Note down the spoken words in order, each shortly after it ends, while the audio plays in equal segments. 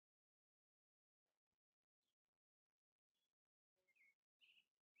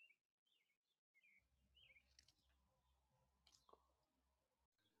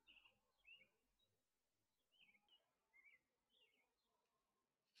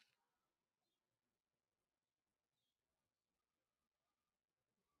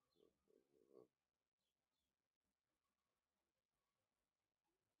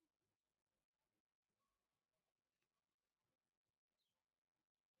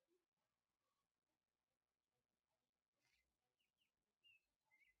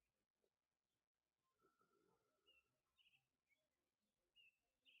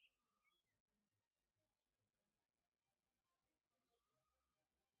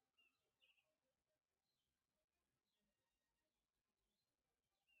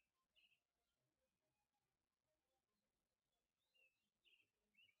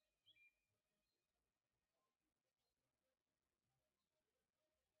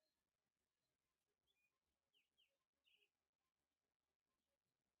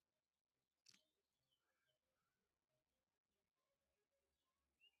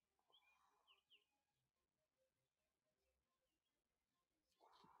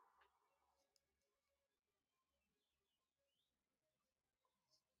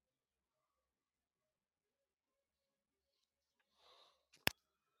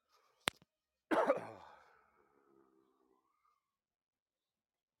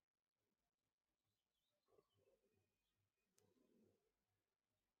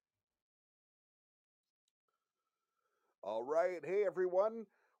All right. Hey, everyone.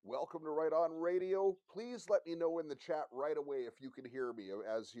 Welcome to Right On Radio. Please let me know in the chat right away if you can hear me.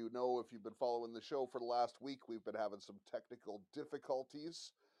 As you know, if you've been following the show for the last week, we've been having some technical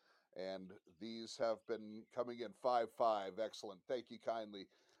difficulties, and these have been coming in 5-5. Excellent. Thank you kindly.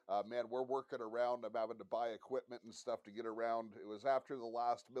 Man, we're working around. I'm having to buy equipment and stuff to get around. It was after the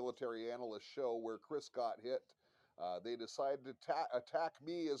last military analyst show where Chris got hit. They decided to attack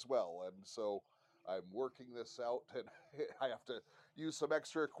me as well. And so I'm working this out, and I have to use some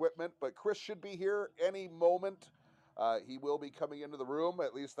extra equipment. But Chris should be here any moment. He will be coming into the room.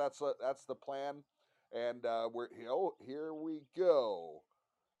 At least that's the plan. And here we go.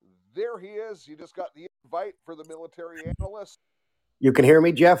 There he is. You just got the invite for the military analyst. You can hear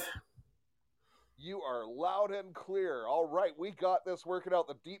me, Jeff? You are loud and clear. All right, we got this working out.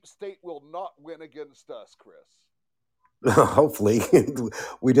 The deep state will not win against us, Chris. Hopefully.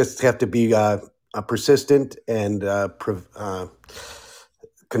 We just have to be persistent and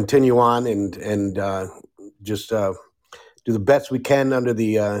continue on and just do the best we can under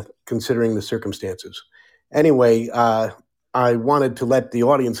the considering the circumstances. Anyway, I wanted to let the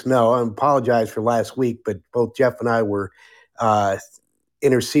audience know. I apologize for last week, but both Jeff and I were uh,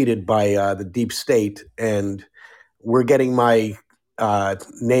 interceded by the deep state, and we're getting my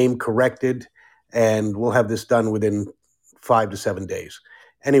name corrected, and we'll have this done within 5 to 7 days.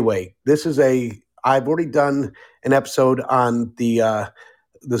 Anyway, I've already done an episode on the.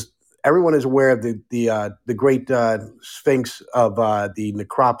 Everyone is aware of the great Sphinx of the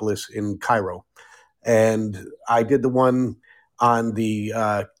necropolis in Cairo, and I did the one on the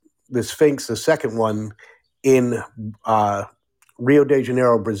Sphinx, the second one in uh, Rio de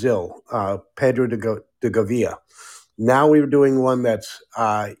Janeiro, Brazil, Pedro de Gavia. Now we're doing one that's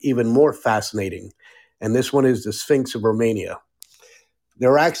even more fascinating, and this one is the Sphinx of Romania.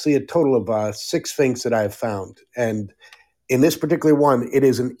 There are actually a total of six Sphinx that I have found, and in this particular one, it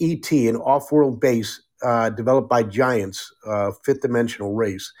is an ET, an off-world base developed by giants, fifth dimensional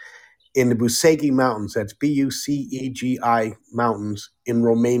race, in the Busegi Mountains. That's Bucegi Mountains in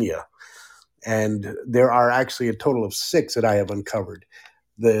Romania, and there are actually a total of six that I have uncovered.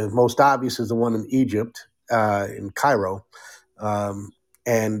 The most obvious is the one in Egypt, in Cairo, um,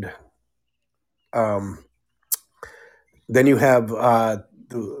 and um, then you have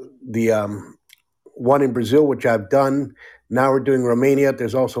the one in Brazil, which I've done. Now we're doing Romania.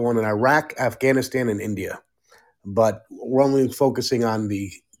 There's also one in Iraq, Afghanistan, and India. But we're only focusing on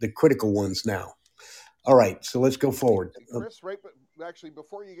the critical ones now. All right, so let's go forward. And Chris, right? But actually,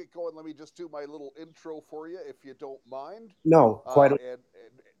 before you get going, let me just do my little intro for you, if you don't mind. No, Uh, quite. and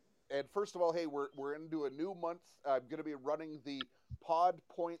and first of all, hey, we're into a new month. I'm going to be running the Pod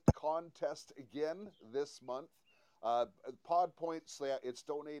Point contest again this month. Pod Points, it's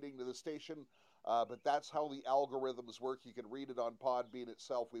donating to the station, but that's how the algorithms work. You can read it on Podbean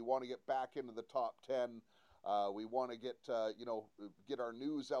itself. We want to get back into the top 10. We want to get our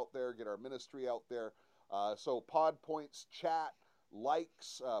news out there, get our ministry out there. So Pod Points chat,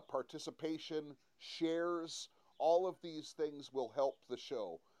 likes, participation, shares, all of these things will help the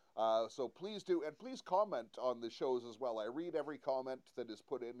show. So please do, and please comment on the shows as well. I read every comment that is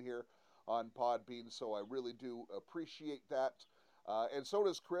put in here on Podbean, so I really do appreciate that. And so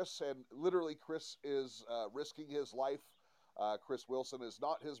does Chris, and literally, Chris is risking his life. Chris Wilson is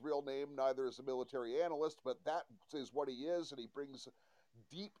not his real name, neither is a military analyst, but that is what he is, and he brings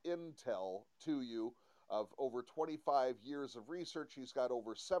deep intel to you of over 25 years of research. He's got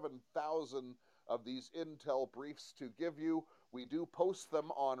over 7,000 of these intel briefs to give you. We do post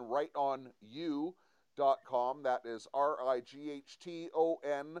them on rightonU.com. That is RIGHTON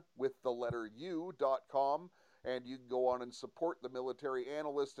with the letter U.com. And you can go on and support the military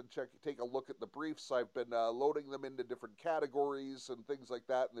analyst and take a look at the briefs. I've been loading them into different categories and things like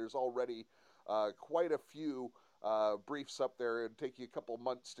that. And there's already quite a few briefs up there, and take you a couple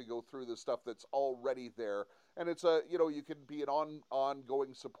months to go through the stuff that's already there. And it's you can be an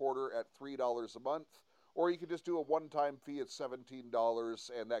ongoing supporter at $3 a month, or you can just do a one-time fee at $17,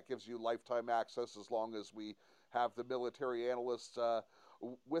 and that gives you lifetime access as long as we have the military analysts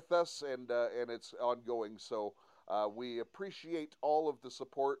with us, and it's ongoing. So we appreciate all of the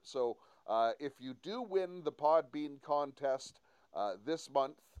support. So if you do win the Podbean contest this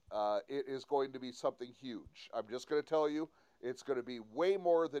month, it is going to be something huge. I'm just going to tell you, it's going to be way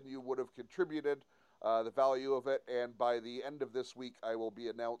more than you would have contributed, the value of it. And by the end of this week, I will be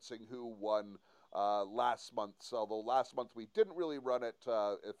announcing who won last month. So, although last month we didn't really run it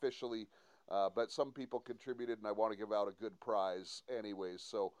officially, but some people contributed, and I want to give out a good prize anyways.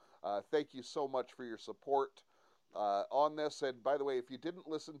 So thank you so much for your support on this. And by the way, if you didn't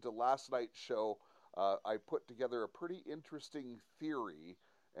listen to last night's show, I put together a pretty interesting theory,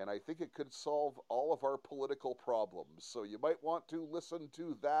 and I think it could solve all of our political problems. So you might want to listen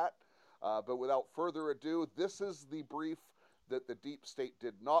to that. But without further ado, this is the brief that the deep state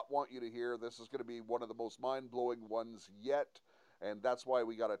did not want you to hear. This is going to be one of the most mind blowing ones yet. And that's why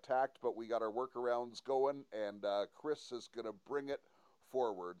we got attacked, but we got our workarounds going, and Chris is going to bring it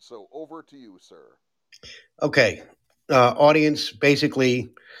forward. So over to you, sir. Okay, audience, basically,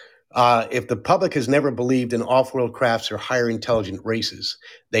 if the public has never believed in off world crafts or higher intelligent races,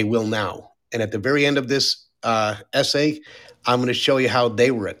 they will now. And at the very end of this essay, I'm going to show you how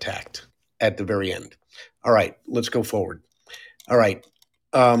they were attacked at the very end. All right, let's go forward. All right.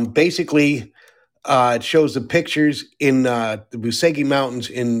 Basically, it shows the pictures in the Busegi Mountains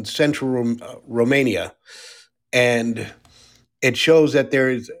in central Romania. And it shows that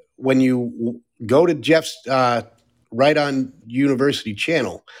there's, when you go to Jeff's Right On University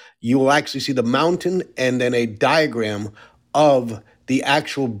channel, you will actually see the mountain and then a diagram of the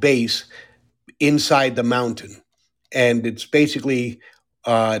actual base inside the mountain. And it's basically,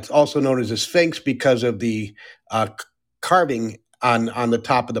 it's also known as a Sphinx because of the carving on the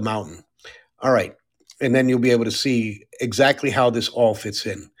top of the mountain. All right. And then you'll be able to see exactly how this all fits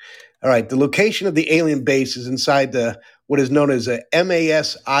in. All right. The location of the alien base is inside the what is known as a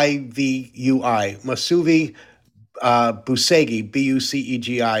Masuvi Busegi,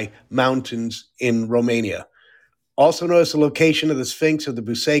 Bucegi mountains in Romania. Also notice the location of the Sphinx of the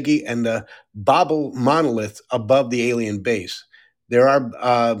Busegi and the Babel monolith above the alien base. There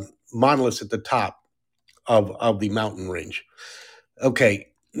are monoliths at the top of the mountain range. Okay,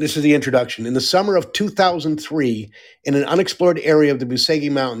 this is the introduction. In the summer of 2003, in an unexplored area of the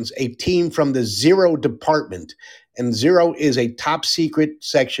Busegi Mountains, a team from the Zero Department, and Zero is a top secret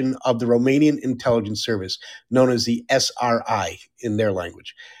section of the Romanian intelligence service, known as the SRI in their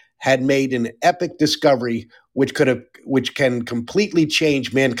language, had made an epic discovery which can completely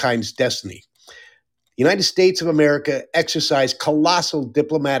change mankind's destiny. The United States of America exercised colossal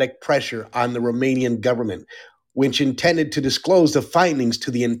diplomatic pressure on the Romanian government, which intended to disclose the findings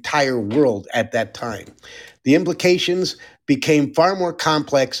to the entire world at that time. The implications became far more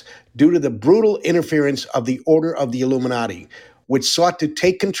complex due to the brutal interference of the Order of the Illuminati, which sought to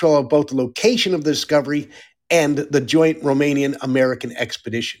take control of both the location of the discovery and the joint Romanian-American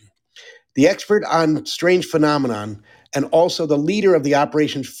expedition. The expert on strange phenomenon and also the leader of the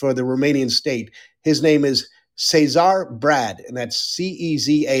operations for the Romanian state, his name is Cezar Brad, and that's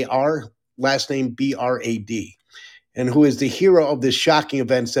Cezar, last name Brad, and who is the hero of the shocking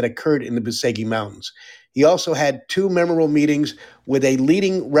events that occurred in the Busegi Mountains. He also had two memorable meetings with a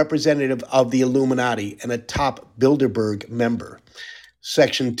leading representative of the Illuminati and a top Bilderberg member.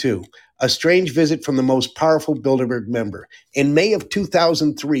 Section 2. A strange visit from the most powerful Bilderberg member. In May of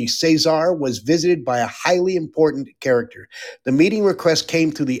 2003, Cezar was visited by a highly important character. The meeting request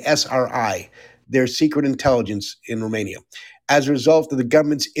came to the SRI, their secret intelligence in Romania, as a result of the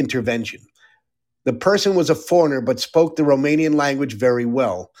government's intervention. The person was a foreigner but spoke the Romanian language very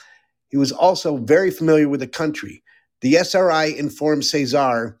well. He was also very familiar with the country. The SRI informed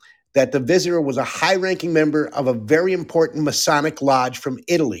Cezar that the visitor was a high-ranking member of a very important Masonic lodge from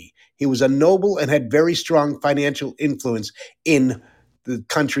Italy. He was a noble and had very strong financial influence in the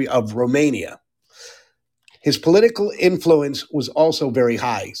country of Romania. His political influence was also very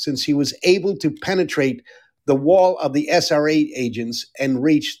high, since he was able to penetrate the wall of the SRA agents and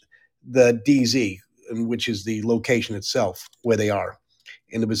reach the DZ, which is the location itself where they are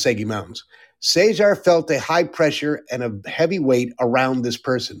in the Busegi Mountains. Cezar felt a high pressure and a heavy weight around this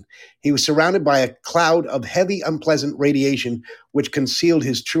person. He was surrounded by a cloud of heavy, unpleasant radiation which concealed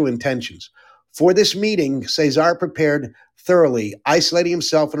his true intentions. For this meeting, Cezar prepared thoroughly, isolating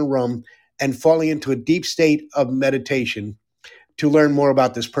himself in a room and falling into a deep state of meditation to learn more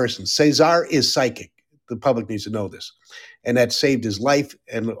about this person. Cezar is psychic. The public needs to know this. And that saved his life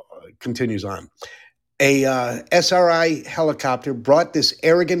and continues on. A SRI helicopter brought this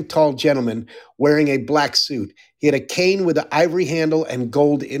arrogant, tall gentleman wearing a black suit. He had a cane with an ivory handle and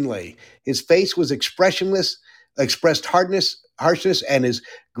gold inlay. His face was expressionless, expressed harshness, and his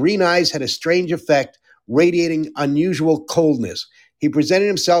green eyes had a strange effect, radiating unusual coldness. He presented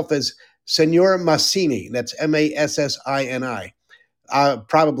himself as Senor Massini, that's Massini,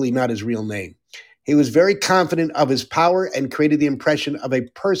 probably not his real name. He was very confident of his power and created the impression of a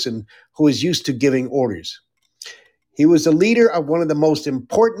person who is used to giving orders. He was the leader of one of the most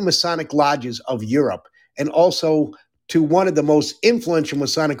important Masonic lodges of Europe and also to one of the most influential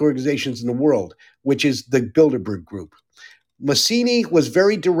Masonic organizations in the world, which is the Bilderberg Group. Massini was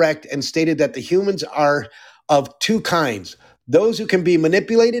very direct and stated that the humans are of two kinds, those who can be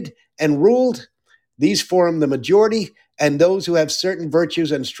manipulated and ruled, These form the majority, and those who have certain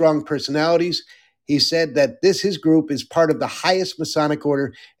virtues and strong personalities. He said that his group is part of the highest Masonic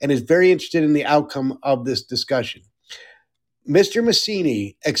order and is very interested in the outcome of this discussion. Mr.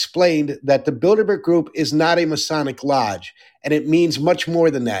 Massini explained that the Bilderberg Group is not a Masonic lodge, and it means much more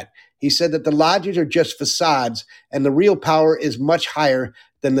than that. He said that the lodges are just facades, and the real power is much higher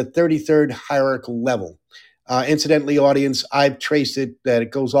than the 33rd hierarchical level. Incidentally, audience, I've traced it that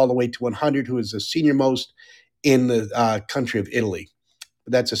it goes all the way to 100, who is the senior most in the country of Italy.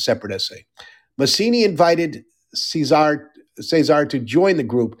 But that's a separate essay. Massini invited Cesar to join the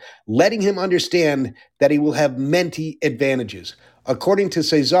group, letting him understand that he will have many advantages. According to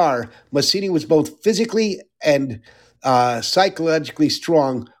Cesar, Massini was both physically and psychologically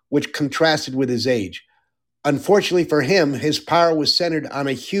strong, which contrasted with his age. Unfortunately for him, his power was centered on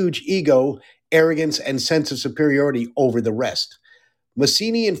a huge ego, arrogance, and sense of superiority over the rest.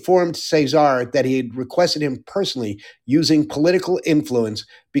 Massini informed Cesar that he had requested him personally using political influence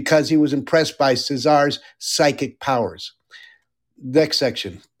because he was impressed by Cesar's psychic powers. Next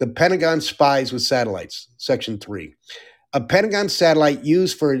section, the Pentagon spies with satellites, section 3. A Pentagon satellite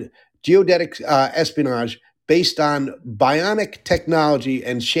used for geodetic espionage based on bionic technology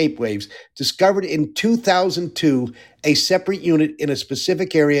and shape waves discovered in 2002 a separate unit in a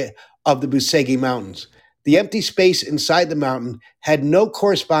specific area of the Busegi Mountains. The empty space inside the mountain had no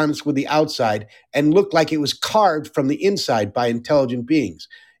correspondence with the outside and looked like it was carved from the inside by intelligent beings.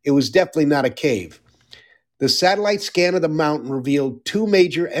 It was definitely not a cave. The satellite scan of the mountain revealed two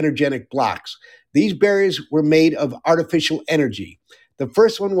major energetic blocks. These barriers were made of artificial energy. The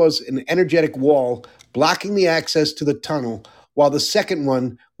first one was an energetic wall blocking the access to the tunnel, while the second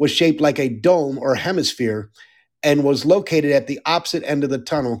one was shaped like a dome or hemisphere and was located at the opposite end of the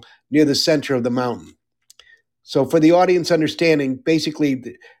tunnel near the center of the mountain. So for the audience understanding,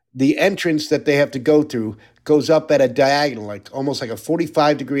 basically the entrance that they have to go through goes up at a diagonal, like almost like a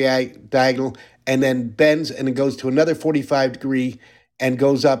 45-degree diagonal, and then bends and it goes to another 45-degree and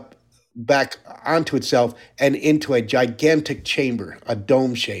goes up back onto itself and into a gigantic chamber, a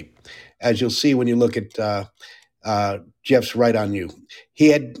dome shape, as you'll see when you look at Jeff's right on you.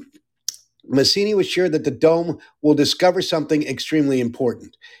 Massini was sure that the dome will discover something extremely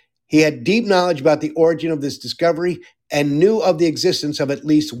important. He had deep knowledge about the origin of this discovery and knew of the existence of at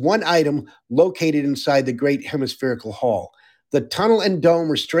least one item located inside the Great Hemispherical Hall. The tunnel and dome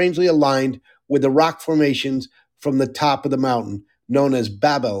were strangely aligned with the rock formations from the top of the mountain, known as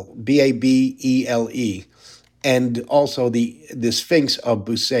Babel, Babele, and also the Sphinx of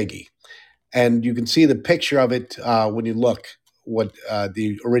Busegi. And you can see the picture of it when you look, what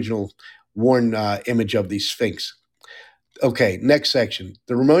the original worn image of the Sphinx. Okay, next section.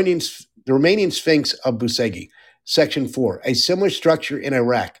 The Romanian Sphinx of Busegi. Section 4, a similar structure in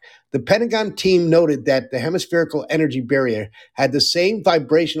Iraq. The Pentagon team noted that the hemispherical energy barrier had the same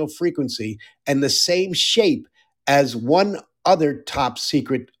vibrational frequency and the same shape as one other top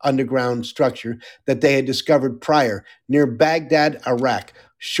secret underground structure that they had discovered prior near Baghdad, Iraq.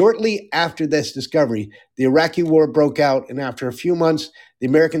 Shortly after this discovery, the Iraqi war broke out, and after a few months, the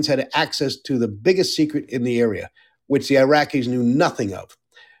Americans had access to the biggest secret in the area, which the Iraqis knew nothing of.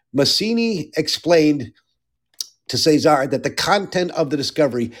 Massini explained to Cesar that the content of the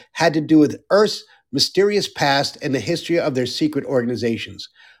discovery had to do with Earth's mysterious past and the history of their secret organizations.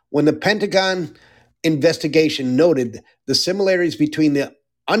 When the Pentagon investigation noted the similarities between the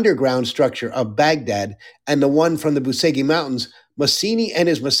underground structure of Baghdad and the one from the Busegi Mountains, Massini and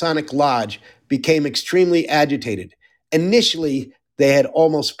his Masonic Lodge became extremely agitated. Initially, they had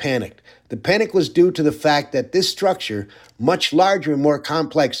almost panicked. The panic was due to the fact that this structure, much larger and more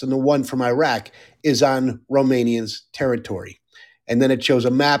complex than the one from Iraq, is on Romania's territory. And then it shows a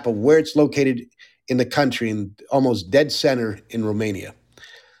map of where it's located in the country, in almost dead center in Romania.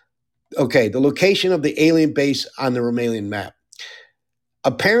 Okay, the location of the alien base on the Romanian map.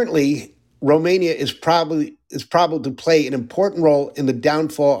 Apparently, Romania is probably to play an important role in the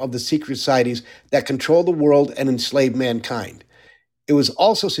downfall of the secret societies that control the world and enslave mankind. It was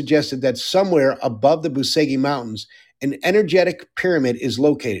also suggested that somewhere above the Busegi Mountains, an energetic pyramid is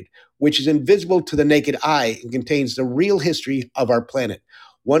located, which is invisible to the naked eye and contains the real history of our planet.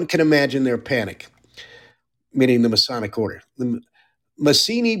 One can imagine their panic, meaning the Masonic Order.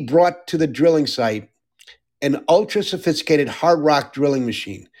 Massini brought to the drilling site an ultra-sophisticated hard rock drilling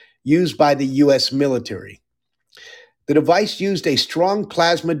machine used by the U.S. military. The device used a strong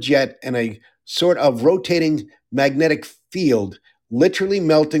plasma jet and a sort of rotating magnetic field, literally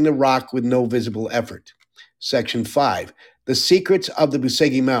melting the rock with no visible effort. Section 5, The Secrets of the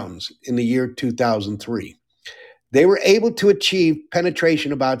Busegi Mountains, in the year 2003. They were able to achieve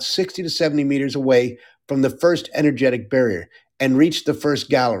penetration about 60 to 70 meters away from the first energetic barrier and reached the first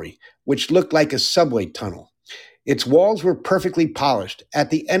gallery, which looked like a subway tunnel. Its walls were perfectly polished. At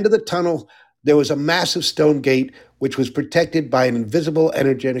the end of the tunnel, there was a massive stone gate which was protected by an invisible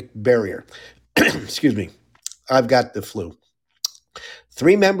energetic barrier. Excuse me, I've got the flu.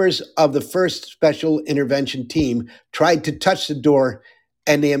 Three members of the first special intervention team tried to touch the door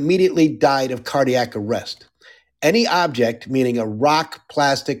and they immediately died of cardiac arrest. Any object, meaning a rock,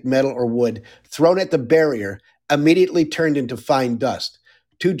 plastic, metal, or wood, thrown at the barrier immediately turned into fine dust.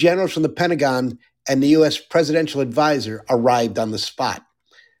 Two generals from the Pentagon and the U.S. presidential advisor arrived on the spot.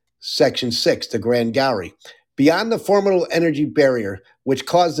 Section 6, the Grand Gallery. Beyond the formidable energy barrier, which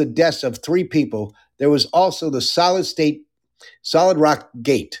caused the deaths of three people, there was also the solid rock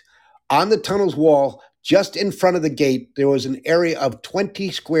gate. On the tunnel's wall, just in front of the gate, there was an area of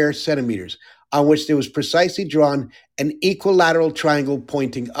 20 square centimeters on which there was precisely drawn an equilateral triangle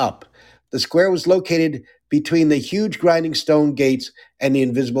pointing up. The square was located between the huge grinding stone gates and the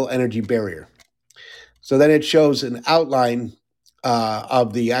invisible energy barrier. So then it shows an outline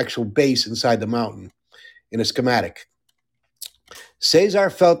of the actual base inside the mountain in a schematic. Caesar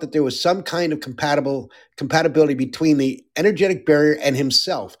felt that there was some kind of compatibility between the energetic barrier and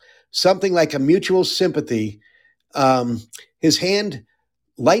himself, something like a mutual sympathy. His hand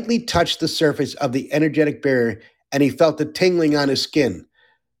lightly touched the surface of the energetic barrier, and he felt the tingling on his skin.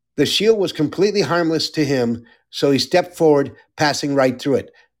 The shield was completely harmless to him, so he stepped forward, passing right through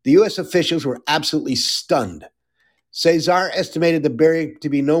it. The U.S. officials were absolutely stunned. Caesar estimated the barrier to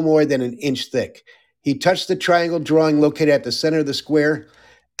be no more than an inch thick. He touched the triangle drawing located at the center of the square,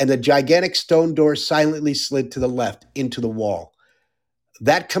 and the gigantic stone door silently slid to the left into the wall.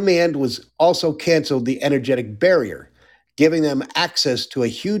 That command was also canceled the energetic barrier, giving them access to a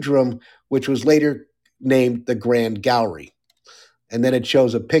huge room, which was later named the Grand Gallery. And then it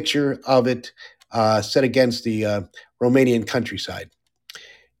shows a picture of it set against the Romanian countryside.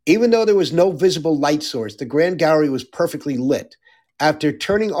 Even though there was no visible light source, the Grand Gallery was perfectly lit. After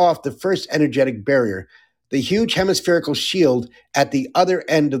turning off the first energetic barrier, the huge hemispherical shield at the other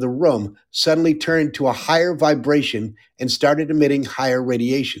end of the room suddenly turned to a higher vibration and started emitting higher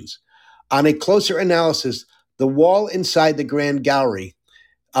radiations. On a closer analysis, the wall inside the Grand Gallery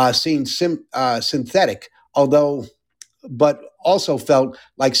seemed synthetic, but also felt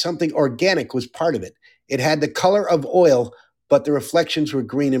like something organic was part of it. It had the color of oil, but the reflections were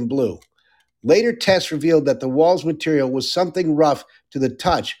green and blue. Later tests revealed that the wall's material was something rough to the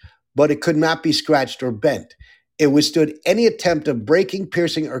touch, but it could not be scratched or bent. It withstood any attempt of breaking,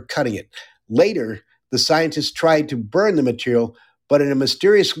 piercing, or cutting it. Later, the scientists tried to burn the material, but in a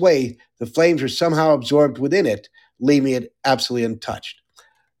mysterious way, the flames were somehow absorbed within it, leaving it absolutely untouched.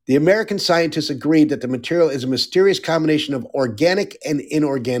 The American scientists agreed that the material is a mysterious combination of organic and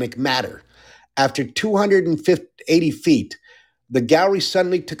inorganic matter. After 280 feet, the gallery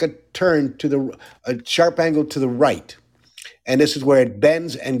suddenly took a turn to a sharp angle to the right. And this is where it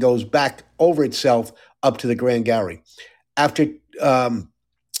bends and goes back over itself up to the Grand Gallery. After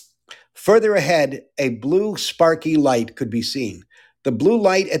further ahead, a blue sparky light could be seen. The blue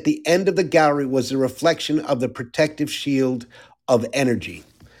light at the end of the gallery was the reflection of the protective shield of energy.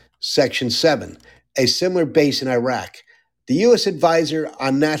 Section 7, a similar base in Iraq. The U.S. advisor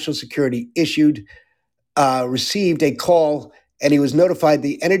on national security received a call, and he was notified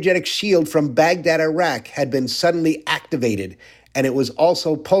the energetic shield from Baghdad, Iraq, had been suddenly activated, and it was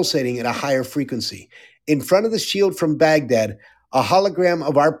also pulsating at a higher frequency. In front of the shield from Baghdad, a hologram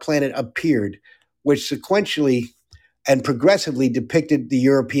of our planet appeared, which sequentially and progressively depicted the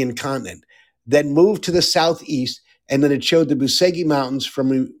European continent, then moved to the southeast, and then it showed the Busegi Mountains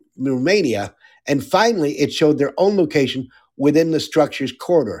from Romania, and finally it showed their own location within the structure's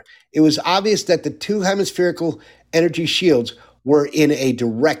corridor. It was obvious that the two hemispherical energy shields were in a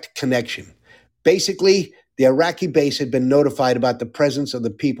direct connection. Basically, the Iraqi base had been notified about the presence of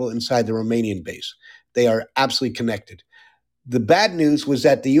the people inside the Romanian base. They are absolutely connected. The bad news was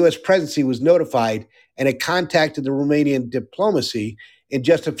that the U.S. presidency was notified and it contacted the Romanian diplomacy. In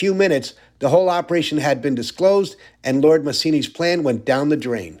just a few minutes, the whole operation had been disclosed and Lord Massini's plan went down the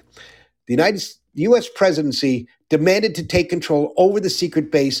drain. The U.S. presidency demanded to take control over the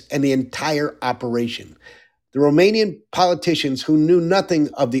secret base and the entire operation. The Romanian politicians who knew nothing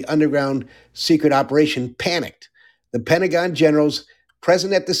of the underground secret operation panicked. The Pentagon generals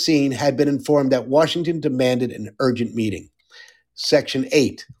present at the scene had been informed that Washington demanded an urgent meeting. Section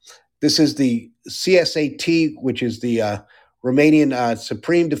 8. This is the CSAT, which is the Romanian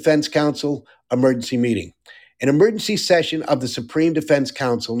Supreme Defense Council emergency meeting. An emergency session of the Supreme Defense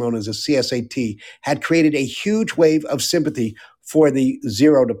Council, known as the CSAT, had created a huge wave of sympathy for the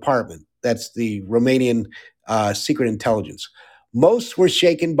Zero Department. That's the Romanian secret intelligence. Most were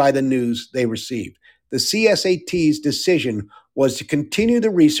shaken by the news they received. The CSAT's decision was to continue the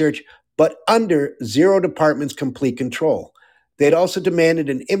research, but under Zero Department's complete control. They had also demanded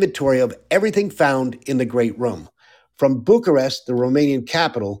an inventory of everything found in the Great Room. From Bucharest, the Romanian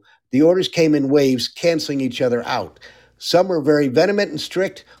capital, the orders came in waves, canceling each other out. Some were very vehement and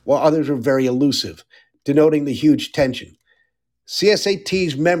strict, while others were very elusive, denoting the huge tension.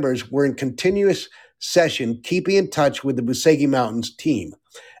 CSAT's members were in continuous session, keeping in touch with the Busegi Mountains team.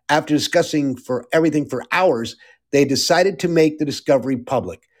 After discussing everything for hours, they decided to make the discovery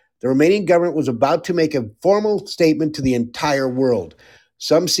public. The Romanian government was about to make a formal statement to the entire world.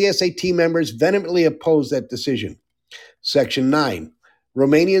 Some CSAT members vehemently opposed that decision. Section 9,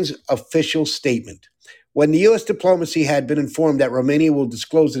 Romania's official statement. When the U.S. diplomacy had been informed that Romania will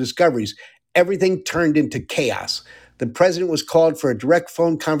disclose the discoveries, everything turned into chaos. The president was called for a direct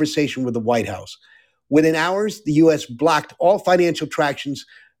phone conversation with the White House. Within hours, the U.S. blocked all financial transactions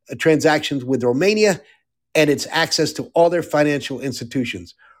with Romania and its access to all their financial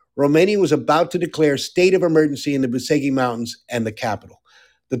institutions. Romania was about to declare state of emergency in the Busegi Mountains and the capital.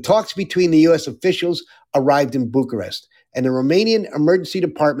 The talks between the U.S. officials arrived in Bucharest, and the Romanian Emergency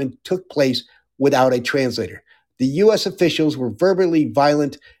Department took place without a translator. The U.S. officials were verbally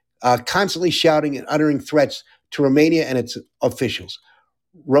violent, constantly shouting and uttering threats to Romania and its officials.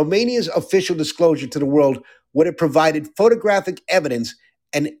 Romania's official disclosure to the world would have provided photographic evidence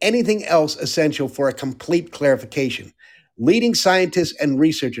and anything else essential for a complete clarification. Leading scientists and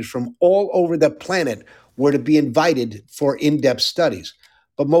researchers from all over the planet were to be invited for in-depth studies.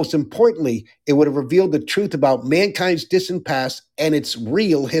 But most importantly, it would have revealed the truth about mankind's distant past and its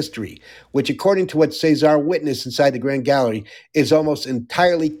real history, which, according to what Cesar witnessed inside the Grand Gallery, is almost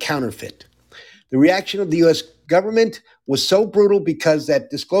entirely counterfeit. The reaction of the U.S. government was so brutal because that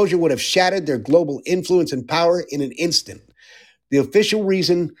disclosure would have shattered their global influence and power in an instant. The official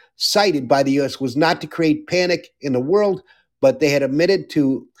reason cited by the U.S. was not to create panic in the world, but they had omitted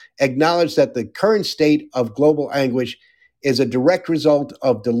to acknowledge that the current state of global anguish is a direct result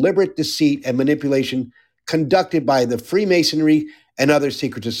of deliberate deceit and manipulation conducted by the Freemasonry and other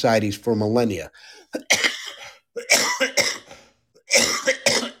secret societies for millennia.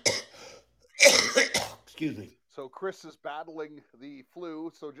 Excuse me. So Chris is battling the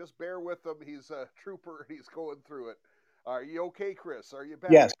flu, so just bear with him. He's a trooper. He's going through it. Are you okay, Chris? Are you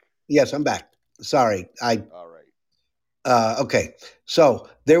back? Yes, I'm back. Sorry. All right. Okay. So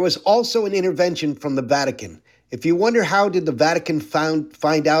there was also an intervention from the Vatican. If you wonder how did the Vatican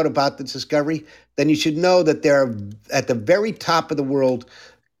find out about this discovery, then you should know that they're at the very top of the world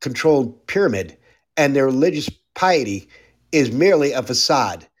controlled pyramid, and their religious piety is merely a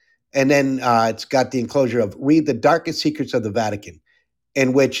facade. And then it's got the enclosure of Read the Darkest Secrets of the Vatican,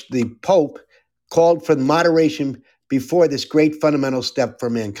 in which the Pope called for moderation before this great fundamental step for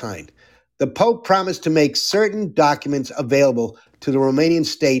mankind. The Pope promised to make certain documents available to the Romanian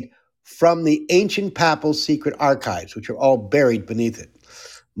state from the ancient papal secret archives, which are all buried beneath it.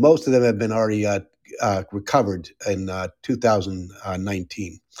 Most of them have been already recovered in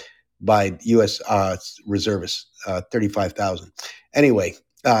 2019 by U.S. reservists, 35,000. Anyway,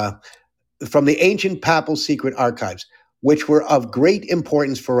 from the ancient papal secret archives, which were of great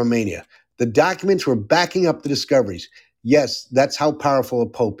importance for Romania. The documents were backing up the discoveries. Yes, that's how powerful a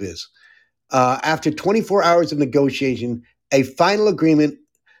pope is. After 24 hours of negotiation, a final agreement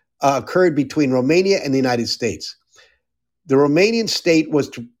occurred between Romania and the United States. The Romanian state was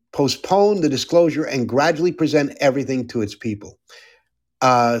to postpone the disclosure and gradually present everything to its people.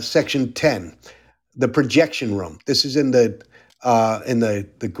 Section 10, the projection room. This is in the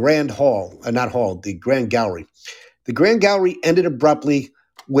Grand Hall, the Grand Gallery. The Grand Gallery ended abruptly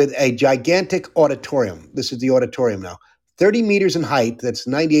with a gigantic auditorium. This is the auditorium now. 30 meters in height, that's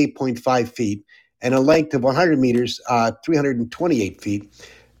 98.5 feet, and a length of 100 meters, 328 feet.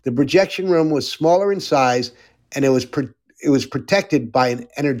 The projection room was smaller in size, and it was protected by an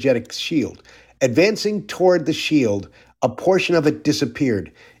energetic shield. Advancing toward the shield, a portion of it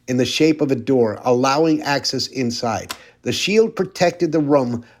disappeared in the shape of a door, allowing access inside. The shield protected the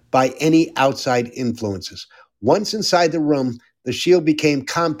room by any outside influences. Once inside the room, the shield became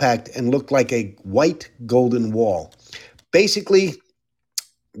compact and looked like a white golden wall. Basically,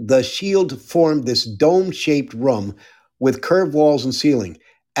 the shield formed this dome-shaped room with curved walls and ceiling.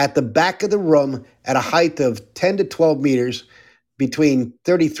 At the back of the room, at a height of 10 to 12 meters, between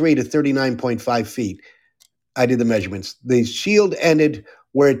 33 to 39.5 feet, I did the measurements. The shield ended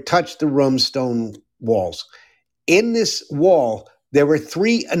where it touched the room's stone walls. In this wall, there were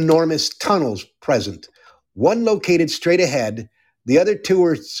three enormous tunnels present, one located straight ahead, the other two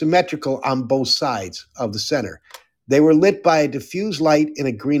were symmetrical on both sides of the center. They were lit by a diffuse light in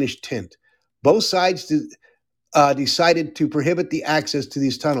a greenish tint. Both sides decided to prohibit the access to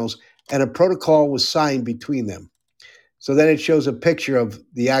these tunnels, and a protocol was signed between them. So then it shows a picture of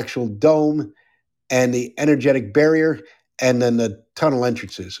the actual dome and the energetic barrier, and then the tunnel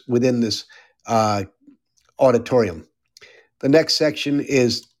entrances within this uh, auditorium. The next section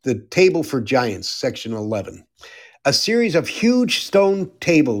is the Table for Giants, section 11. A series of huge stone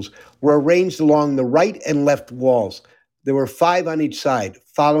tables were arranged along the right and left walls. There were 5 on each side,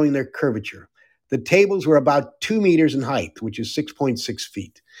 following their curvature. The tables were about 2 meters in height, which is 6.6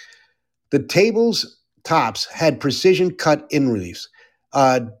 feet. The tables' tops had precision cut in reliefs,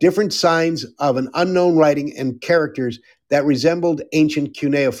 different signs of an unknown writing and characters that resembled ancient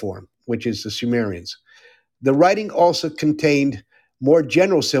cuneiform, which is the Sumerians. The writing also contained more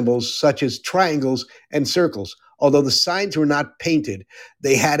general symbols such as triangles and circles. Although the signs were not painted,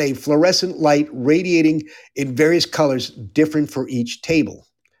 they had a fluorescent light radiating in various colors different for each table.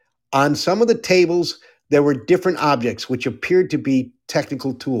 On some of the tables, there were different objects which appeared to be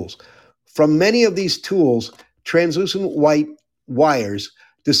technical tools. From many of these tools, translucent white wires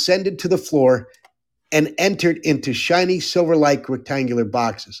descended to the floor and entered into shiny silver-like rectangular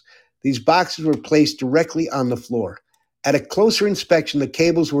boxes. These boxes were placed directly on the floor. At a closer inspection, the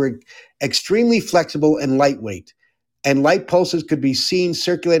cables were extremely flexible and lightweight, and light pulses could be seen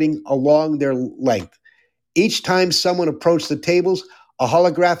circulating along their length. Each time someone approached the tables, a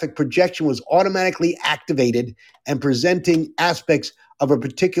holographic projection was automatically activated and presenting aspects of a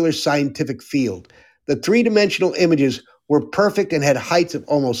particular scientific field. The three-dimensional images were perfect and had heights of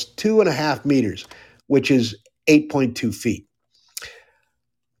almost 2.5 meters, which is 8.2 feet.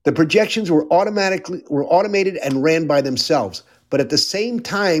 The projections were automated and ran by themselves, but at the same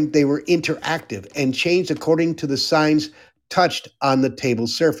time they were interactive and changed according to the signs touched on the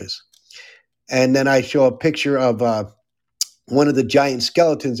table's surface. And then I show a picture of one of the giant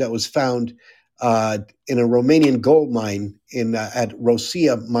skeletons that was found in a Romanian gold mine at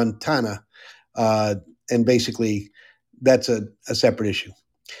Rosia, Montana, and basically that's a separate issue.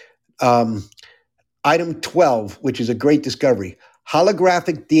 Item 12, which is a great discovery.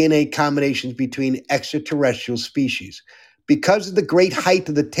 Holographic DNA combinations between extraterrestrial species. Because of the great height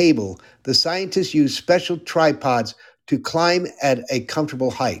of the table, the scientists used special tripods to climb at a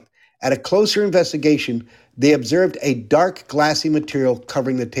comfortable height. At a closer investigation, they observed a dark, glassy material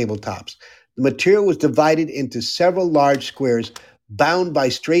covering the tabletops. The material was divided into several large squares bound by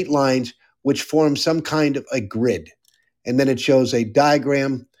straight lines which form some kind of a grid. And then it shows a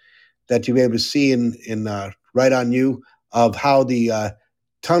diagram that you'll be able to see in right on you of how the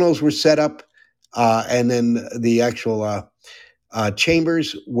tunnels were set up, and then the actual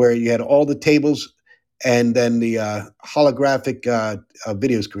chambers where you had all the tables, and then the holographic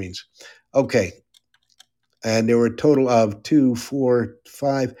video screens. Okay. And there were a total of 10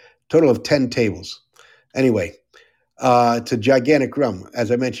 tables. Anyway, it's a gigantic room.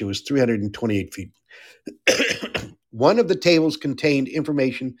 As I mentioned, it was 328 feet. One of the tables contained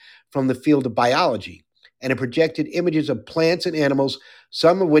information from the field of biology, and it projected images of plants and animals,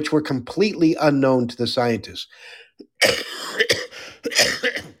 some of which were completely unknown to the scientists.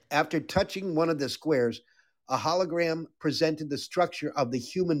 After touching one of the squares, a hologram presented the structure of the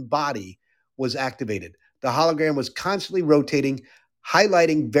human body was activated. The hologram was constantly rotating,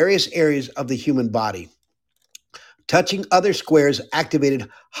 highlighting various areas of the human body. Touching other squares activated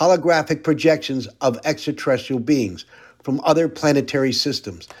holographic projections of extraterrestrial beings from other planetary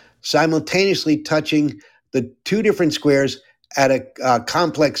systems. Simultaneously touching the two different squares at a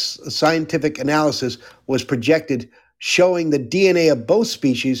complex scientific analysis was projected, showing the DNA of both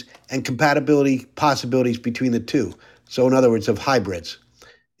species and compatibility possibilities between the two. So in other words, of hybrids,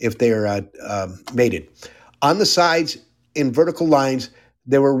 if they're mated. On the sides, in vertical lines,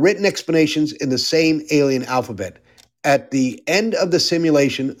 there were written explanations in the same alien alphabet. At the end of the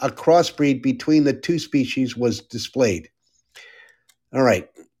simulation, a crossbreed between the two species was displayed. All right,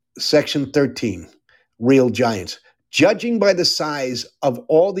 section 13, real giants. Judging by the size of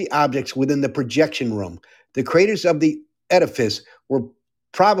all the objects within the projection room, the creators of the edifice were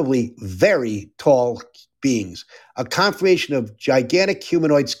probably very tall beings. A confirmation of gigantic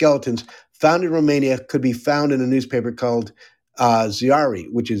humanoid skeletons found in Romania could be found in a newspaper called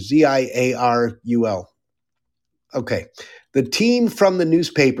Ziarul, which is Ziarul. Okay. The team from the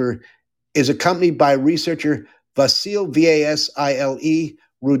newspaper is accompanied by researcher Vasile, Vasile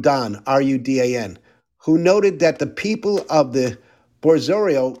Rudan, Rudan, who noted that the people of the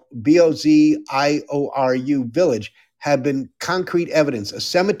Borzorio, Bozioru village had been concrete evidence, a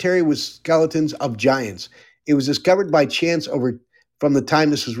cemetery with skeletons of giants. It was discovered by chance over from the time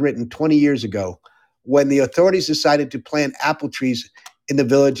this was written 20 years ago when the authorities decided to plant apple trees in the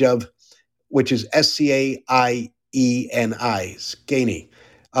village of, which is Scaini.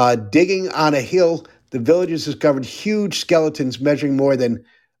 Digging on a hill, the villagers discovered huge skeletons measuring more than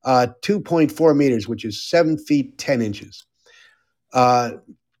 2.4 meters, which is 7 feet 10 inches.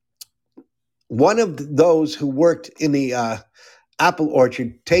 One of those who worked in the apple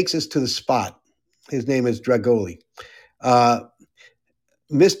orchard takes us to the spot. His name is Dragoli.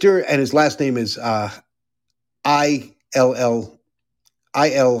 Mr. and his last name is Illie.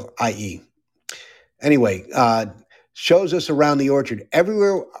 Anyway, shows us around the orchard.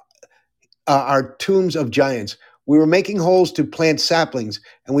 Everywhere are tombs of giants. We were making holes to plant saplings,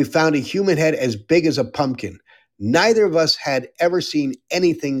 and we found a human head as big as a pumpkin. Neither of us had ever seen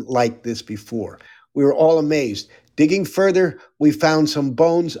anything like this before. We were all amazed. Digging further, we found some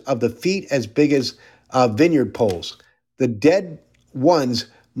bones of the feet as big as vineyard poles. The dead ones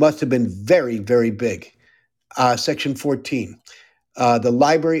must have been very, very big. Section 14, the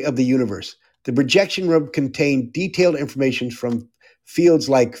Library of the Universe. The projection room contained detailed information from fields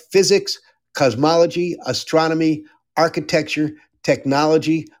like physics, cosmology, astronomy, architecture,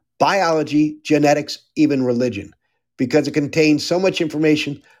 technology, biology, genetics, even religion. Because it contained so much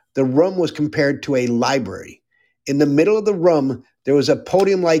information, the room was compared to a library. In the middle of the room, there was a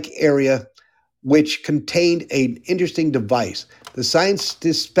podium-like area which contained an interesting device. The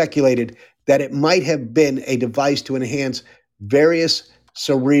scientists speculated that it might have been a device to enhance various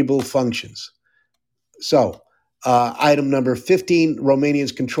cerebral functions. So, item number 15,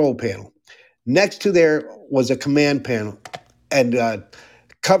 Romania's control panel. Next to there was a command panel and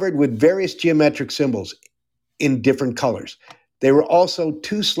covered with various geometric symbols in different colors. There were also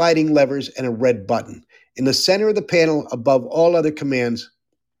 2 sliding levers and a red button. In the center of the panel, above all other commands,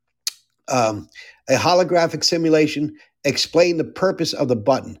 a holographic simulation explained the purpose of the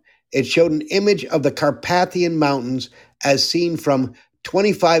button. It showed an image of the Carpathian Mountains as seen from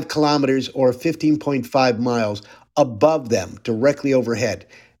 25 kilometers or 15.5 miles above them, directly overhead.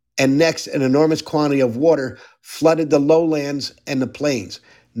 And next, an enormous quantity of water flooded the lowlands and the plains.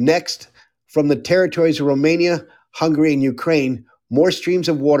 Next, from the territories of Romania, Hungary, and Ukraine, more streams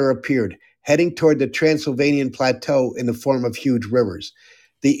of water appeared, heading toward the Transylvanian plateau in the form of huge rivers.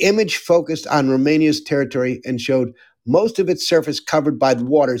 The image focused on Romania's territory and showed most of its surface covered by the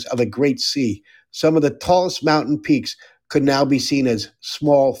waters of a great sea. Some of the tallest mountain peaks could now be seen as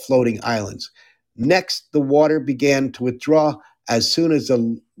small floating islands. Next, the water began to withdraw as soon as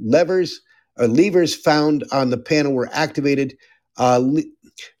the levers found on the panel were activated,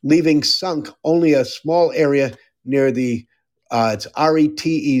 leaving sunk only a small area near the it's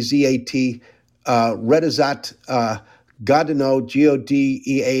Retezat Redezat Godano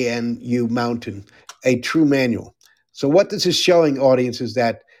Godeanu mountain, a true manual. So what this is showing, audience, is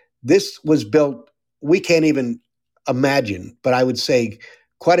that this was built, we can't even imagine, but I would say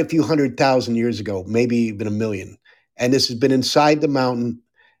quite a few 100,000 years ago, maybe even a million. And this has been inside the mountain.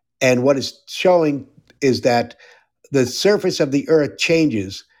 And what it's showing is that the surface of the earth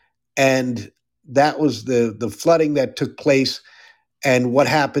changes. And that was the flooding that took place and what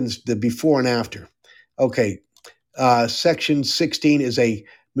happens the before and after. Okay, section 16 is a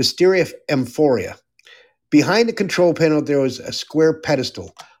mysterious amphoria. Behind the control panel, there was a square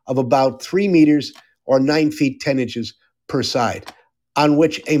pedestal of about 3 meters or 9 feet 10 inches per side, on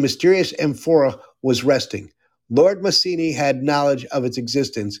which a mysterious amphora was resting. Lord Massini had knowledge of its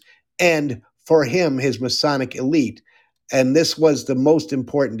existence, and for him, his Masonic elite, and this was the most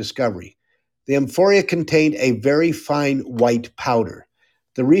important discovery. The amphoria contained a very fine white powder.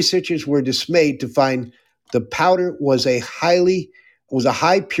 The researchers were dismayed to find the powder was a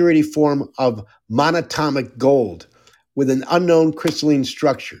high purity form of monatomic gold with an unknown crystalline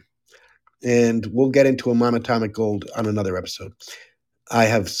structure. And we'll get into a monatomic gold on another episode. I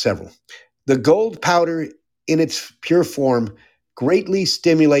have several. The gold powder in its pure form greatly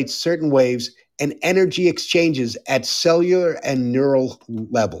stimulates certain waves and energy exchanges at cellular and neural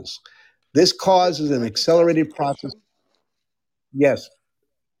levels. This causes an accelerated process. Yes,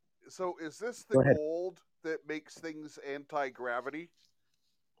 So is this the go ahead. gold that makes things anti-gravity?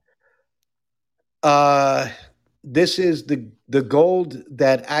 Uh, this is the gold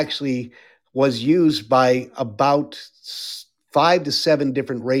that actually was used by about 5 to 7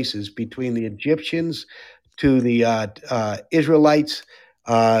 different races between the Egyptians to the Israelites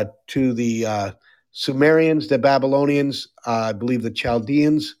to the Sumerians, the Babylonians, I believe the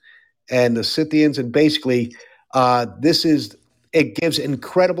Chaldeans, and the Scythians, and basically this is it gives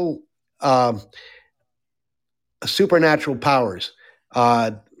incredible supernatural powers.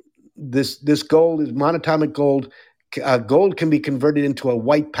 Uh, this gold is monatomic gold. Gold can be converted into a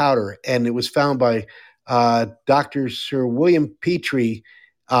white powder, and it was found by Dr. Sir William Petrie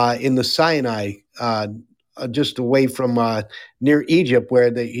in the Sinai, just away from near Egypt,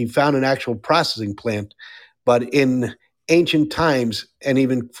 where he found an actual processing plant. But in ancient times, and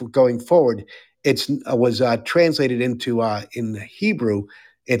even going forward, it was translated into in Hebrew.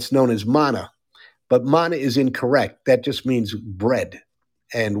 It's known as manna, but mana is incorrect. That just means bread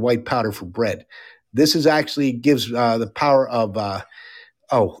and white powder for bread. This is actually gives the power of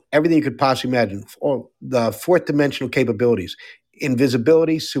everything you could possibly imagine. All the fourth dimensional capabilities: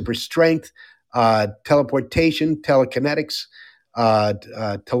 invisibility, super strength, teleportation, telekinetics,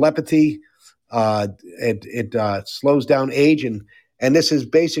 telepathy. It slows down age, and this is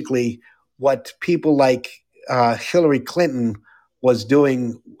basically what people like Hillary Clinton was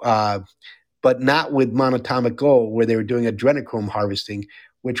doing, but not with monatomic gold, where they were doing adrenochrome harvesting,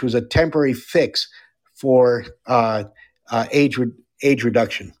 which was a temporary fix for age age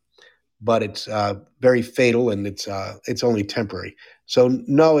reduction, but it's very fatal, and it's only temporary. So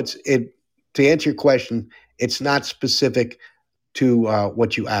no, it to answer your question, it's not specific to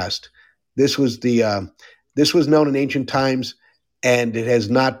what you asked. This was this was known in ancient times, and it has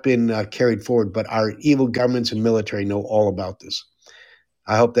not been carried forward. But our evil governments and military know all about this.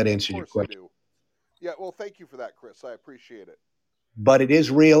 I hope that Of answers your course they question. do. Yeah, well, thank you for that, Chris. I appreciate it. But it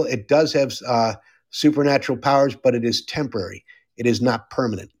is real. It does have supernatural powers, but it is temporary. It is not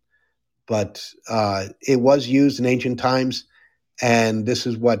permanent. But it was used in ancient times, and this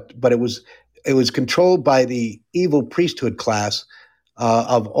is what. But it was controlled by the evil priesthood class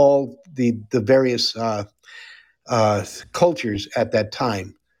of all the various cultures at that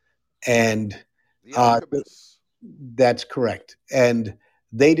time, and The uh, alchemists. that's correct. And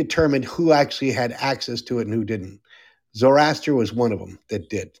they determined who actually had access to it and who didn't. Zoroaster was one of them that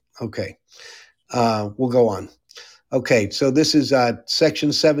did. Okay, we'll go on. Okay, so this is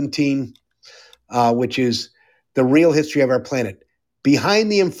section 17, which is the real history of our planet.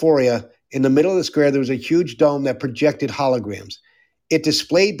 Behind the Amphoria, in the middle of the square, there was a huge dome that projected holograms. It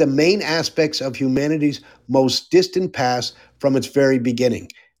displayed the main aspects of humanity's most distant past from its very beginning.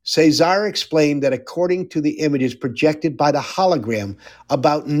 Cesar explained that according to the images projected by the hologram,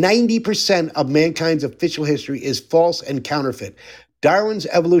 about 90% of mankind's official history is false and counterfeit. Darwin's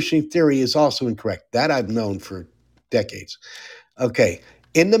evolutionary theory is also incorrect. That I've known for decades. Okay.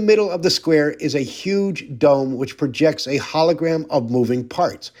 In the middle of the square is a huge dome which projects a hologram of moving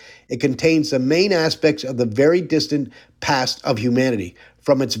parts. It contains the main aspects of the very distant past of humanity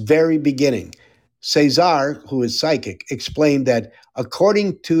from its very beginning. Cesar, who is psychic, explained that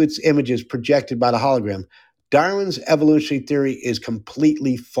according to its images projected by the hologram, Darwin's evolutionary theory is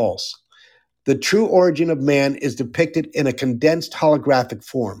completely false. The true origin of man is depicted in a condensed holographic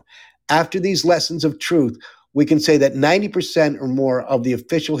form. After these lessons of truth, we can say that 90% or more of the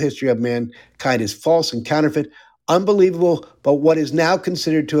official history of mankind is false and counterfeit, unbelievable, but what is now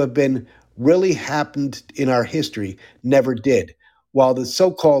considered to have been really happened in our history never did, while the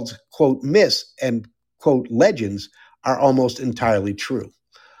so called, quote, myths and, quote, legends are almost entirely true.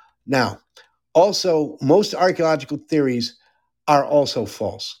 Now, also, most archaeological theories are also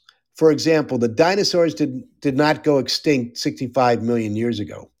false. For example, the dinosaurs did not go extinct 65 million years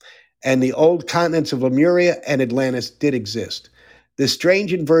ago, and the old continents of Lemuria and Atlantis did exist. This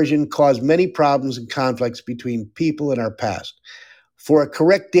strange inversion caused many problems and conflicts between people in our past. For a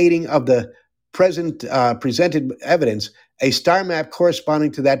correct dating of the presented evidence, a star map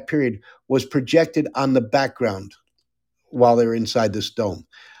corresponding to that period was projected on the background while they were inside this dome.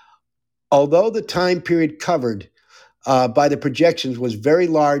 Although the time period covered by the projections was very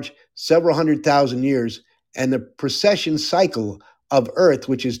large, several 100,000 years, and the precession cycle of Earth,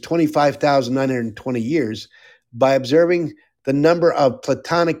 which is 25,920 years, by observing the number of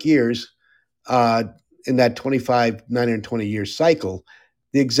Platonic years uh, in that 25,920 year cycle,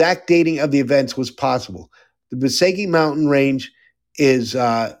 the exact dating of the events was possible. The Bisegi mountain range is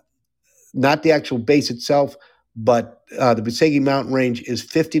not the actual base itself, but the Bisegi mountain range is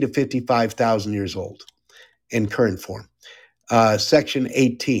 50 to 55,000 years old in current form. Section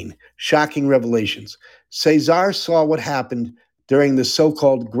 18, Shocking Revelations. Cesar saw what happened during the so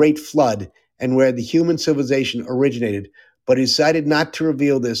called Great Flood and where the human civilization originated, but he decided not to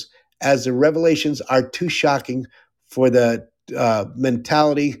reveal this as the revelations are too shocking for the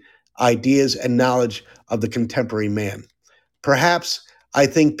mentality, ideas, and knowledge of the contemporary man. Perhaps I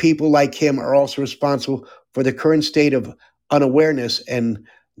think people like him are also responsible for the current state of unawareness and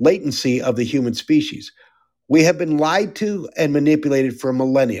latency of the human species. We have been lied to and manipulated for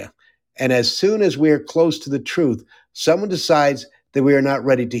millennia. And as soon as we are close to the truth, someone decides that we are not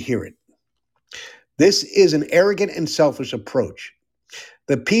ready to hear it. This is an arrogant and selfish approach.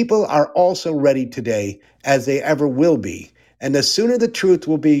 The people are also ready today, as they ever will be, and the sooner the truth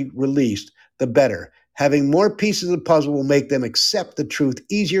will be released, the better. Having more pieces of the puzzle will make them accept the truth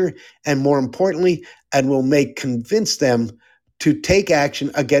easier, and more importantly, and will convince them to take action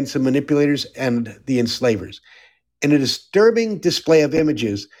against the manipulators and the enslavers. In a disturbing display of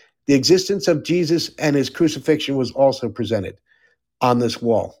images, the existence of Jesus and his crucifixion was also presented on this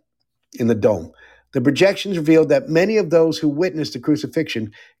wall in the dome. The projections revealed that many of those who witnessed the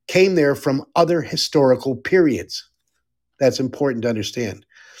crucifixion came there from other historical periods. That's important to understand.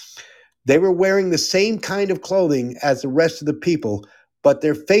 They were wearing the same kind of clothing as the rest of the people, but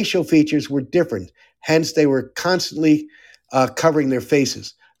their facial features were different. Hence, they were constantly covering their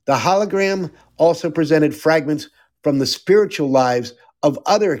faces. The hologram also presented fragments from the spiritual lives of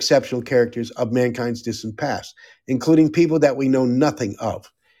other exceptional characters of mankind's distant past, including people that we know nothing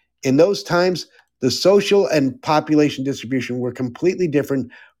of. In those times, the social and population distribution were completely different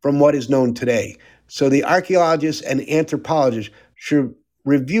from what is known today. So the archaeologists and anthropologists should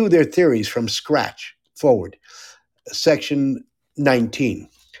review their theories from scratch forward. Section 19,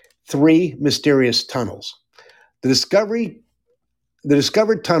 3 mysterious tunnels. The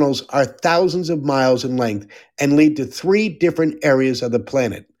discovered tunnels are thousands of miles in length and lead to 3 different areas of the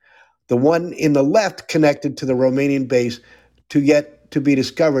planet. The one in the left connected to the Romanian base to yet to be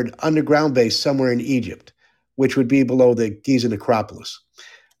discovered underground base somewhere in Egypt, which would be below the Giza necropolis,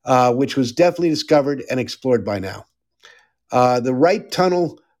 which was definitely discovered and explored by now. The right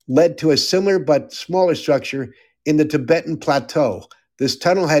tunnel led to a similar but smaller structure in the Tibetan plateau. This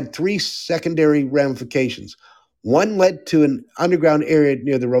tunnel had 3 secondary ramifications. One led to an underground area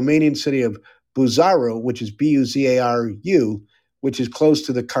near the Romanian city of Buzaru, which is Buzaru, which is close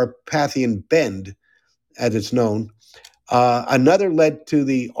to the Carpathian Bend, as it's known. Another led to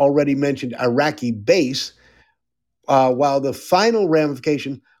the already mentioned Iraqi base, while the final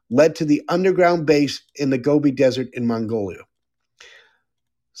ramification led to the underground base in the Gobi Desert in Mongolia.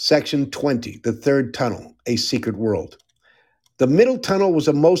 Section 20, the third tunnel, a secret world. The middle tunnel was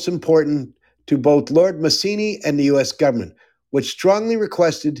the most important to both Lord Massini and the U.S. government, which strongly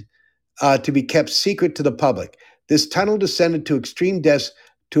requested to be kept secret to the public. This tunnel descended to extreme depths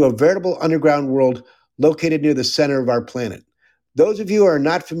to a veritable underground world located near the center of our planet. Those of you who are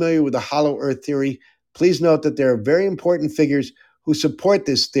not familiar with the hollow earth theory, please note that there are very important figures who support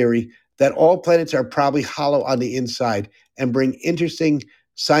this theory that all planets are probably hollow on the inside and bring interesting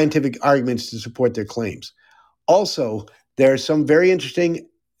scientific arguments to support their claims. Also, there are some very interesting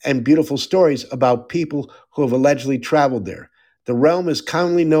and beautiful stories about people who have allegedly traveled there. The realm is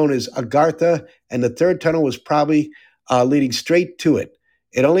commonly known as Agartha, and the third tunnel was probably leading straight to it.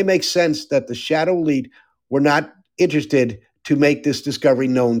 It only makes sense that the Shadow Elite were not interested to make this discovery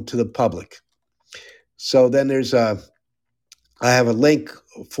known to the public. So then I have a link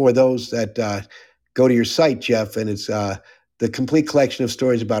for those that go to your site, Jeff, and it's the complete collection of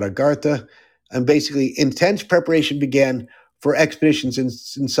stories about Agartha. And basically, intense preparation began for expeditions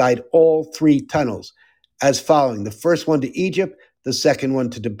inside all 3 tunnels as following. The first one to Egypt, the second one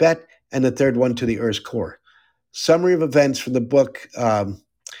to Tibet, and the third one to the Earth's core. Summary of events from the book,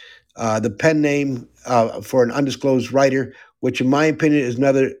 the pen name for an undisclosed writer, which in my opinion is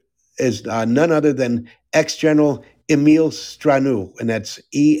none other than ex-General Emil Stranu, and that's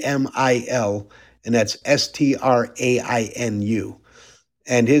Emil, and that's Strainu.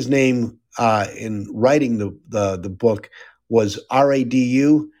 And his name in writing the book was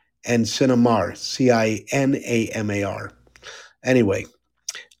Radu and Cinamar, Cinamar. Anyway,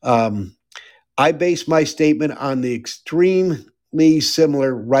 I base my statement on the extremely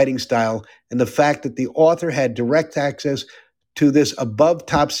similar writing style and the fact that the author had direct access to this above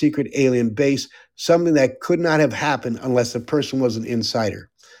top secret alien base, something that could not have happened unless the person was an insider.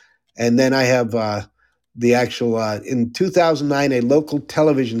 And then I have the actual, in 2009, a local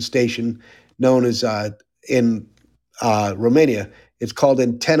television station known as in Romania, it's called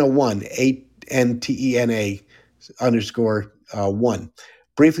Antena 1, ANTENA _1,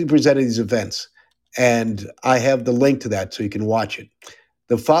 briefly presented these events. And I have the link to that so you can watch it.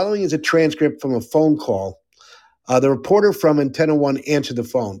 The following is a transcript from a phone call. The reporter from Antena 1 answered the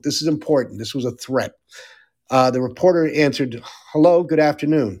phone. This is important. This was a threat. The reporter answered, "Hello, good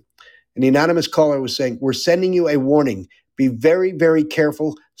afternoon." And the anonymous caller was saying, "We're sending you a warning. Be very, very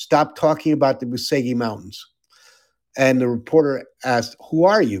careful. Stop talking about the Busegi Mountains." And the reporter asked, "Who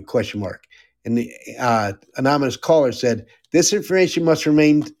are you?" ? And the anonymous caller said, "This information must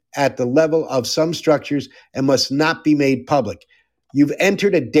remain at the level of some structures and must not be made public. You've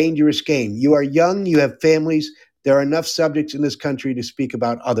entered a dangerous game. You are young, you have families. There are enough subjects in this country to speak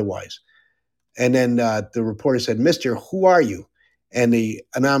about otherwise. And then the reporter said, Mister, who are you? And the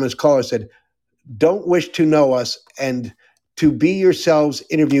anonymous caller said, don't wish to know us and to be yourselves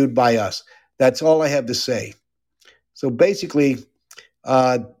interviewed by us. That's all I have to say. So basically,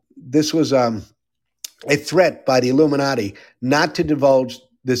 uh, this was a threat by the Illuminati not to divulge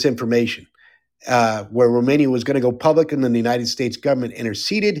this information, where Romania was going to go public, and then the United States government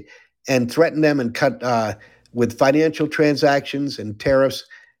interceded and threatened them and cut with financial transactions and tariffs.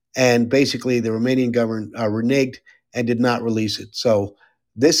 And basically, the Romanian government reneged and did not release it. So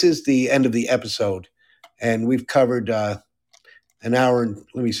this is the end of the episode, and we've covered an hour and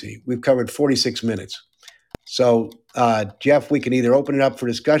let me see, we've covered 46 minutes. So Jeff, we can either open it up for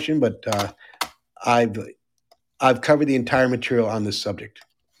discussion, but I've I've covered the entire material on this subject.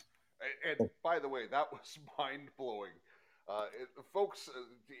 And by the way, that was mind blowing. Folks,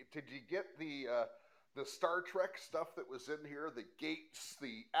 did you get the Star Trek stuff that was in here? The gates,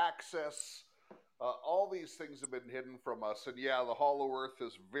 the access, all these things have been hidden from us. And yeah, the Hollow Earth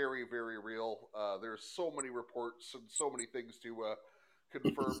is very, very real. There's so many reports and so many things to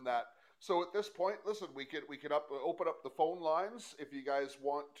confirm that. So at this point, listen, we can open up the phone lines if you guys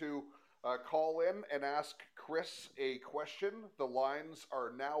want to call in and ask Chris a question. The lines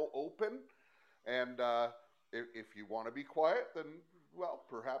are now open, and if you want to be quiet, then well,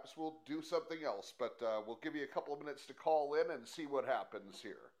 perhaps we'll do something else. But we'll give you a couple of minutes to call in and see what happens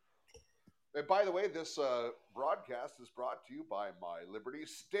here. And by the way, this broadcast is brought to you by My Liberty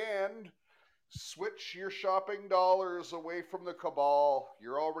Stand. Switch your shopping dollars away from the cabal.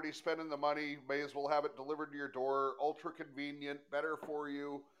 You're already spending the money. May as well have it delivered to your door. Ultra convenient, better for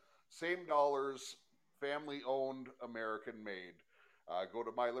you. Same dollars, family owned, American made. Go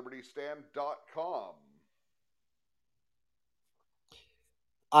to mylibertystand.com.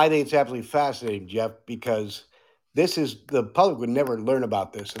 I think it's absolutely fascinating, Jeff, because this is the public would never learn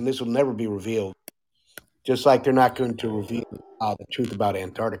about this, and this will never be revealed. Just like they're not going to reveal the truth about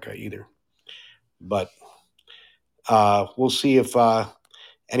Antarctica either. But we'll see if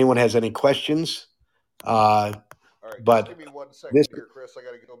anyone has any questions. All right, But just give me 1 second this, here, Chris. I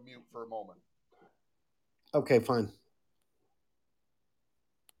got to go mute for a moment. okay, fine.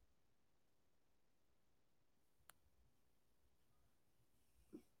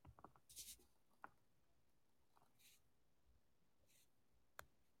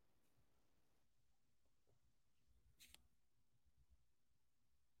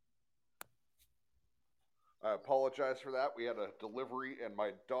 I apologize for that. We had a delivery, and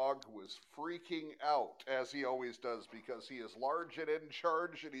my dog was freaking out, as he always does, because he is large and in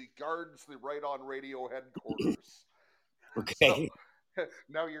charge, and he guards the Right On Radio headquarters. So Okay,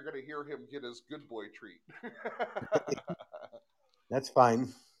 now you're going to hear him get his good boy treat. that's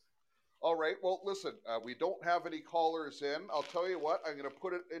fine. All right. Well, listen, we don't have any callers in. I'll tell you what, I'm going to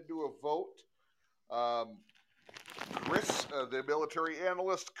put it into a vote. Um, Chris, the military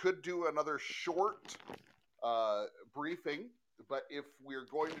analyst, could do another short briefing, but if we're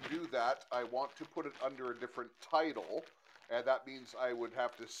going to do that, I want to put it under a different title, and that means I would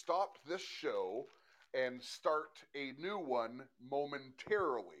have to stop this show and start a new one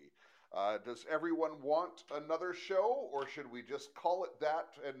momentarily. Does everyone want another show, or should we just call it that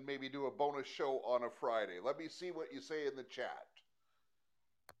and maybe do a bonus show on a Friday? Let me see what you say in the chat.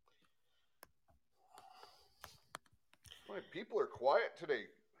 Boy, people are quiet today.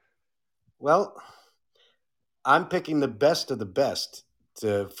 Well, I'm picking the best of the best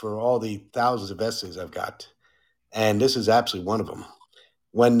for all the thousands of essays I've got, and this is absolutely one of them.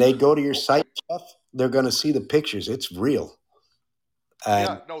 When they go to your site, Jeff, they're going to see the pictures. It's real.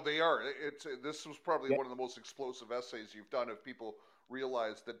 Yeah, And no, they are. It's this was probably yeah, one of the most explosive essays you've done. If people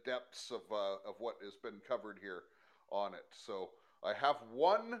realize the depths of what has been covered here on it, so I have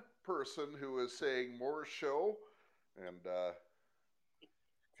one person who is saying more show, and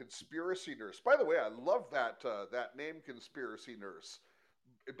conspiracy nurse. By the way, I love that name, conspiracy nurse.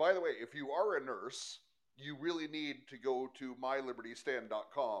 By the way, if you are a nurse, you really need to go to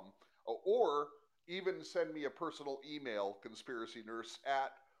mylibertystand.com, or even send me a personal email, conspiracy nurse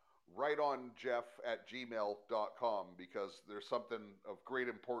at rightonjeff at gmail.com, because there's something of great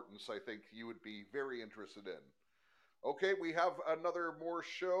importance I think you would be very interested in. Okay, we have another more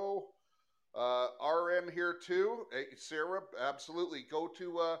show. RN here too. Hey, Sarah, absolutely. Go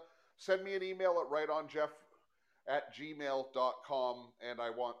to send me an email at rightonjeff at gmail.com, and I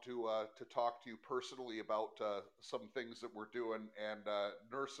want to talk to you personally about some things that we're doing, and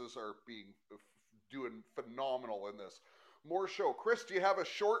nurses are doing phenomenal in this. More show. Chris, do you have a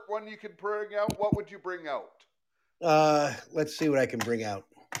short one you can bring out? What would you bring out? Let's see what I can bring out.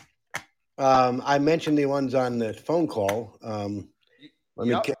 I mentioned the ones on the phone call. Let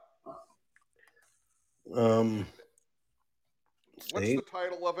me Yep. get. Um, What's see. the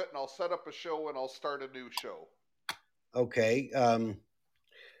title of it? And I'll set up a show and I'll start a new show. Okay.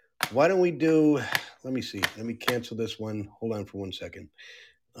 Why don't we do? Let me see. Let me cancel this one. Hold on for 1 second.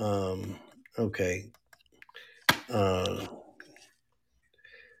 Okay. Uh,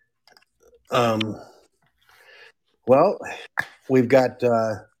 um, well, we've got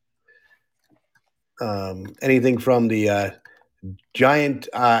anything from the giant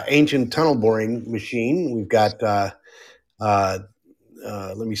ancient tunnel boring machine. We've got. Uh,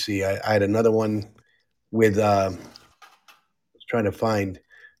 Let me see. I had another one with. I was trying to find.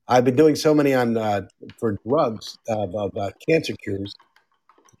 I've been doing so many on for drugs of cancer cures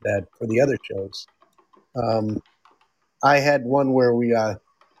that for the other shows. Um, I had one where we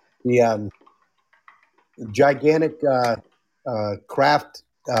the gigantic craft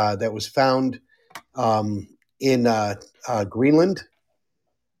that was found in Greenland.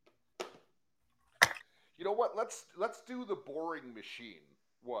 You know what? Let's do the boring machine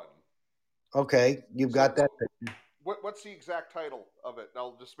one. Okay, you've So got that. what's the exact title of it?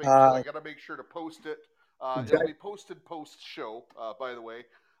 I'll just make sure. I Uh, got to make sure to post it. It'll gi- be posted post show, by the way.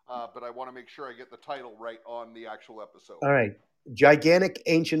 But I want to make sure I get the title right on the actual episode. all right, gigantic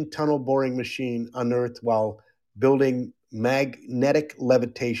ancient tunnel boring machine unearthed while building magnetic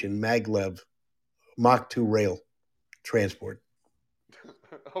levitation maglev Mach 2 rail transport.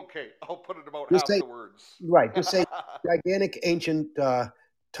 Okay, I'll put it about Just half say the words. right. Just say gigantic ancient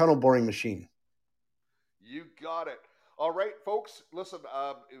tunnel boring machine. You got it. All right, folks. Listen,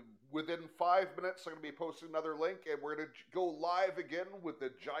 within 5 minutes, I'm going to be posting another link, and we're going to go live again with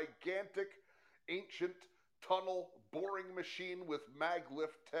the gigantic, ancient tunnel boring machine with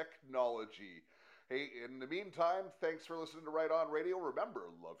maglift technology. Hey, in the meantime, thanks for listening to Right On Radio. Remember,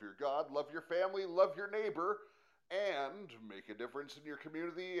 love your God, love your family, love your neighbor, and make a difference in your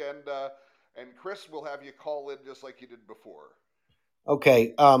community. And Chris will have you call in just like you did before.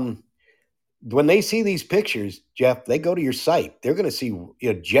 Okay. When they see these pictures, Jeff, they go to your site. They're going to see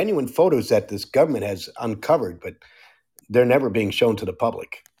genuine photos that this government has uncovered, but they're never being shown to the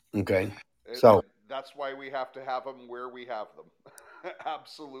public. Okay. And So that's why we have to have them where we have them.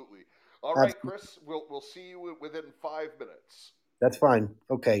 Absolutely. All right, that's, Chris, we'll see you within 5 minutes. that's fine.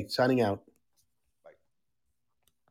 Okay. Signing out.